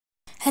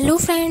Hello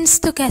friends,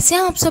 तो कैसे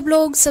हैं आप सब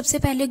लोग। सबसे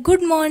पहले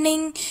गुड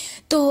मॉर्निंग।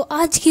 तो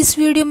आज की इस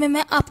वीडियो में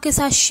मैं आपके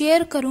साथ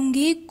शेयर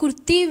करूंगी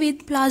कुर्ती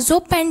विद प्लाजो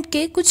पैंट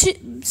के कुछ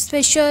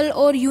स्पेशल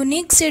और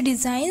यूनिक से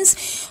डिज़ाइंस।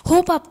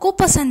 होप आपको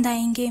पसंद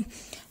आएंगे।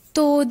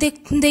 तो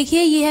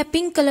देखिए ये है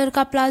पिंक कलर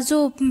का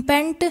प्लाजो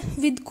पैंट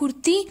विद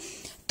कुर्ती।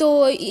 तो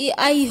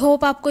आई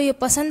होप आपको ये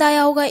पसंद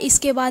आया होगा।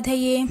 इसके बाद है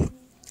ये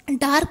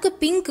डार्क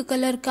पिंक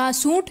कलर का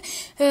सूट।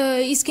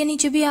 इसके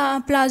नीचे भी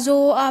प्लाजो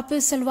आप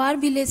सलवार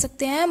भी ले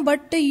सकते हैं,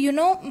 बट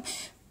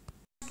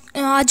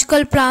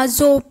आजकल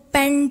प्लाजो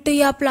पैंट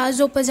या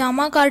प्लाजो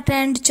पजामा का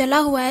ट्रेंड चला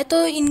हुआ है,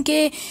 तो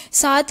इनके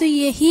साथ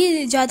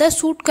यही ज़्यादा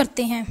सूट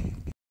करते हैं।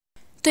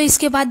 तो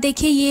इसके बाद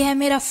देखिए ये है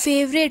मेरा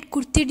फेवरेट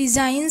कुर्ती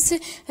डिज़ाइंस।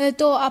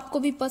 तो आपको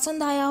भी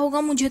पसंद आया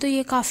होगा, मुझे तो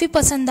ये काफ़ी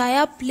पसंद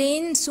आया।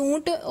 प्लेन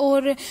सूट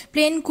और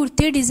plane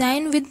kurti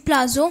design with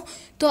palazzo.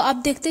 तो आप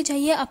देखते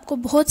जाइए, आपको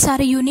बहुत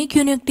सारे यूनिक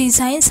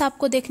डिज़ाइंस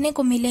आपको देखने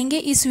को मिलेंगे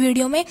इस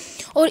वीडियो में।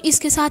 और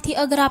इसके साथ ही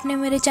अगर आपने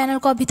मेरे चैनल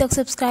को अभी तक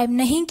सब्सक्राइब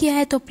नहीं किया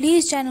है तो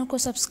प्लीज़ चैनल को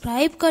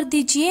सब्सक्राइब कर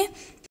दीजिए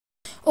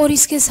और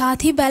इसके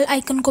साथ ही बेल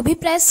आइकन को भी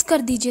प्रेस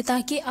कर दीजिए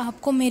ताकि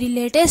आपको मेरी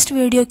लेटेस्ट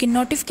वीडियो की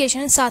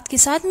नोटिफिकेशन साथ के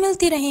साथ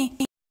मिलती रहें।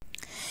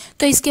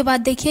 तो इसके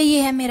बाद देखिए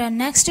ये है मेरा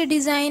next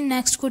design,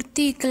 next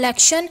kurti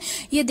collection.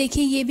 ये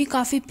देखिए ये भी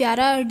काफ़ी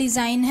प्यारा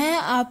डिज़ाइन है।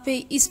 आप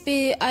इस पे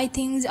आई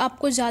थिंक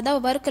आपको ज़्यादा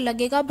वर्क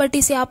लगेगा, बट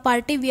इसे आप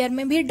पार्टी वेयर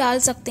में भी डाल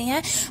सकते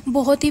हैं।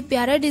 बहुत ही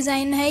प्यारा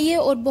डिज़ाइन है ये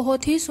और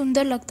बहुत ही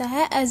सुंदर लगता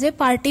है एज ए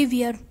पार्टी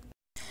वेयर।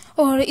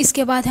 और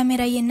इसके बाद है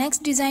मेरा ये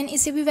नेक्स्ट डिज़ाइन।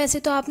 इसे भी वैसे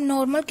तो आप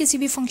नॉर्मल किसी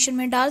भी फंक्शन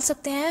में डाल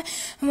सकते हैं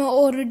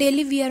और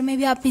डेली वेयर में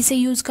भी आप इसे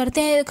यूज़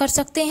कर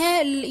सकते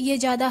हैं। ये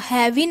ज़्यादा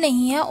हैवी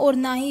नहीं है और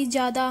ना ही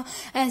ज़्यादा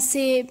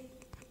ऐसे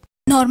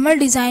नॉर्मल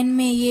डिज़ाइन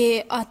में ये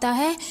आता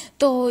है।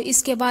 तो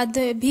इसके बाद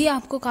भी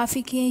आपको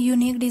काफ़ी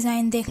यूनिक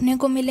डिज़ाइन देखने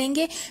को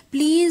मिलेंगे।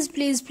 प्लीज़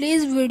प्लीज़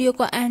प्लीज़ वीडियो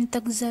को एंड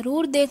तक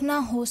ज़रूर देखना।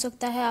 हो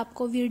सकता है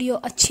आपको वीडियो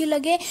अच्छी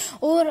लगे,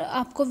 और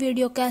आपको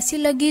वीडियो कैसी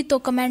लगी तो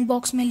कमेंट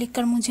बॉक्स में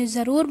लिखकर मुझे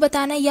ज़रूर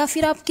बताना, या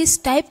फिर आप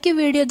किस टाइप की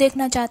वीडियो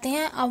देखना चाहते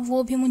हैं आप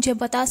वो भी मुझे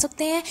बता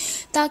सकते हैं,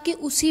 ताकि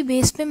उसी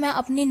बेस पे मैं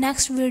अपनी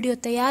नेक्स्ट वीडियो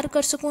तैयार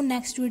कर सकूँ,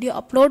 नेक्स्ट वीडियो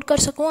अपलोड कर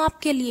सकूँ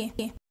आपके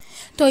लिए।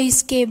 तो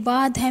इसके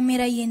बाद है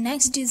मेरा ये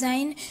next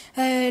design,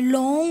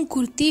 long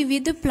kurti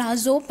with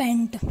palazzo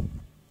pant.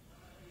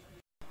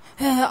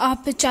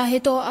 आप चाहे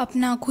तो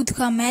अपना खुद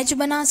का मैच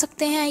बना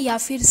सकते हैं, या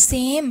फिर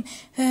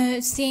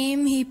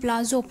सेम ही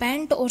प्लाजो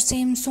पैंट और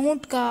सेम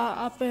सूट का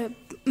आप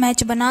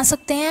मैच बना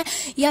सकते हैं,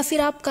 या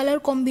फिर आप कलर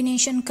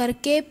कॉम्बिनेशन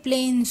करके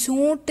प्लेन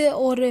सूट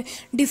और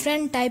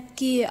डिफरेंट टाइप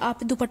की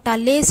आप दुपट्टा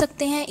ले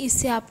सकते हैं।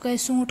 इससे आपका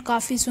सूट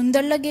काफ़ी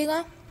सुंदर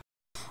लगेगा।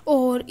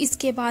 और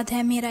इसके बाद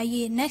है मेरा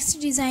ये नेक्स्ट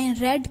डिज़ाइन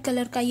रेड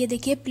कलर का। ये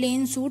देखिए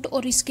प्लेन सूट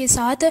और इसके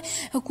साथ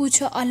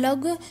कुछ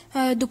अलग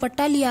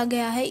दुपट्टा लिया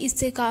गया है।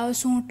 इससे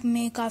सूट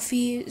में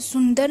काफ़ी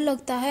सुंदर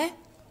लगता है।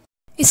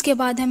 इसके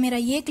बाद है मेरा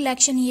ये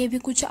कलेक्शन। ये भी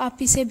कुछ आप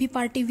इसे भी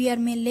पार्टी वेयर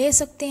में ले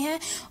सकते हैं।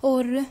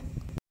 और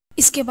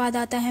इसके बाद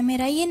आता है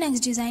मेरा ये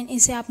नेक्स्ट डिज़ाइन।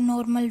 इसे आप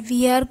नॉर्मल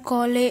वियर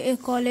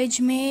कॉलेज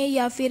में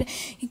या फिर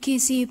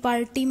किसी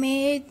पार्टी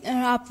में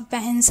आप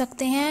पहन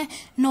सकते हैं।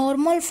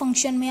 नॉर्मल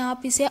फंक्शन में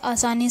आप इसे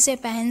आसानी से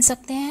पहन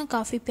सकते हैं।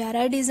 काफ़ी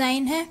प्यारा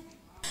डिज़ाइन है।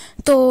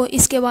 तो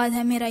इसके बाद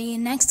है मेरा ये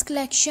नेक्स्ट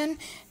कलेक्शन।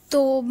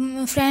 तो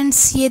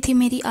फ्रेंड्स ये थी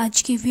मेरी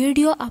आज की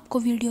वीडियो। आपको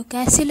वीडियो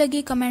कैसी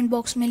लगी कमेंट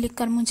बॉक्स में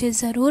लिखकर मुझे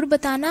ज़रूर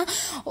बताना।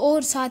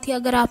 और साथ ही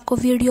अगर आपको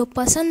वीडियो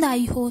पसंद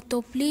आई हो तो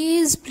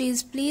प्लीज़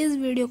प्लीज़ प्लीज़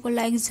वीडियो को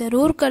लाइक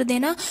ज़रूर कर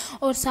देना,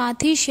 और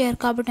साथ ही शेयर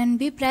का बटन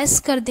भी प्रेस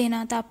कर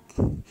देना।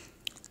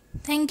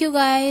 Thank you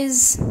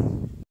guys,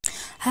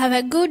 have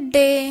a good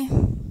day.